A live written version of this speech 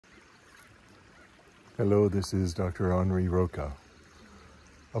Hello, this is Dr. Henri Roca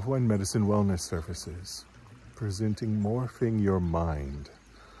of One Medicine Wellness Services, presenting Morphing Your Mind,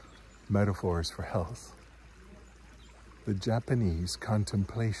 Metaphors for Health. The Japanese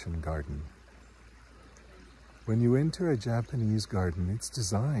Contemplation Garden. When you enter a Japanese garden, it's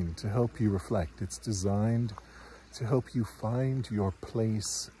designed to help you reflect. It's designed to help you find your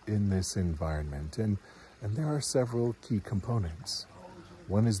place in this environment. And there are several key components.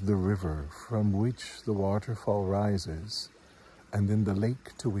 One is the river from which the waterfall rises, and then the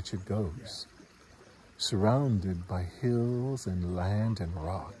lake to which it goes, surrounded by hills and land and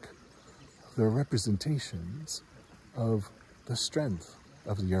rock. They're representations of the strength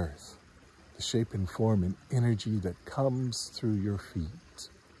of the earth, the shape and form and energy that comes through your feet.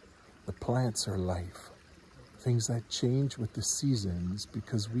 The plants are life, things that change with the seasons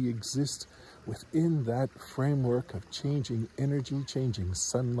because we exist within that framework of changing energy, changing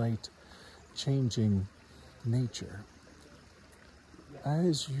sunlight, changing nature.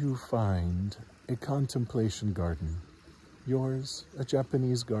 As you find a contemplation garden, yours, a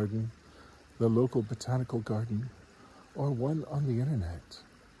Japanese garden, the local botanical garden, or one on the internet,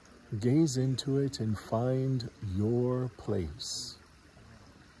 gaze into it and find your place.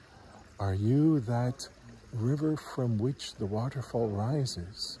 Are you that river from which the waterfall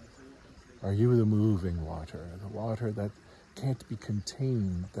rises? Are you the moving water, the water that can't be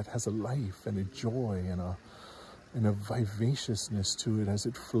contained, that has a life and a joy and a vivaciousness to it as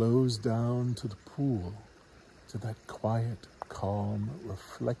it flows down to the pool, to that quiet, calm,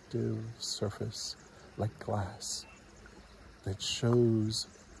 reflective surface like glass that shows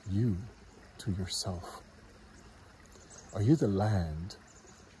you to yourself? Are you the land?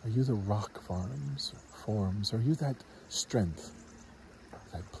 Are you the rock forms? Are you that strength,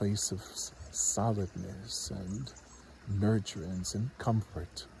 that place of solidness and nurturance and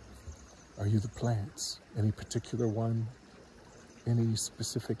comfort? Are you the plants? Any particular one? Any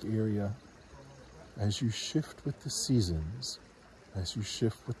specific area? As you shift with the seasons, as you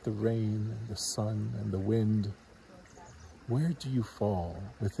shift with the rain and the sun and the wind, where do you fall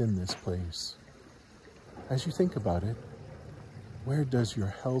within this place? As you think about it, where does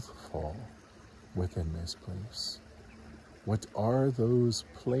your health fall within this place? What are those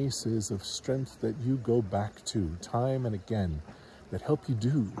places of strength that you go back to time and again that help you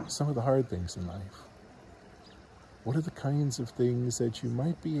do some of the hard things in life? What are the kinds of things that you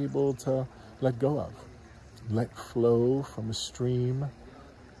might be able to let go of, let flow from a stream,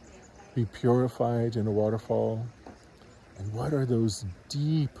 be purified in a waterfall? And what are those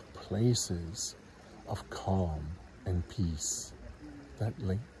deep places of calm and peace? That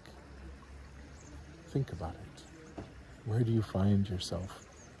lake. Think about it. Where do you find yourself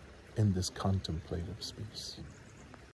in this contemplative space?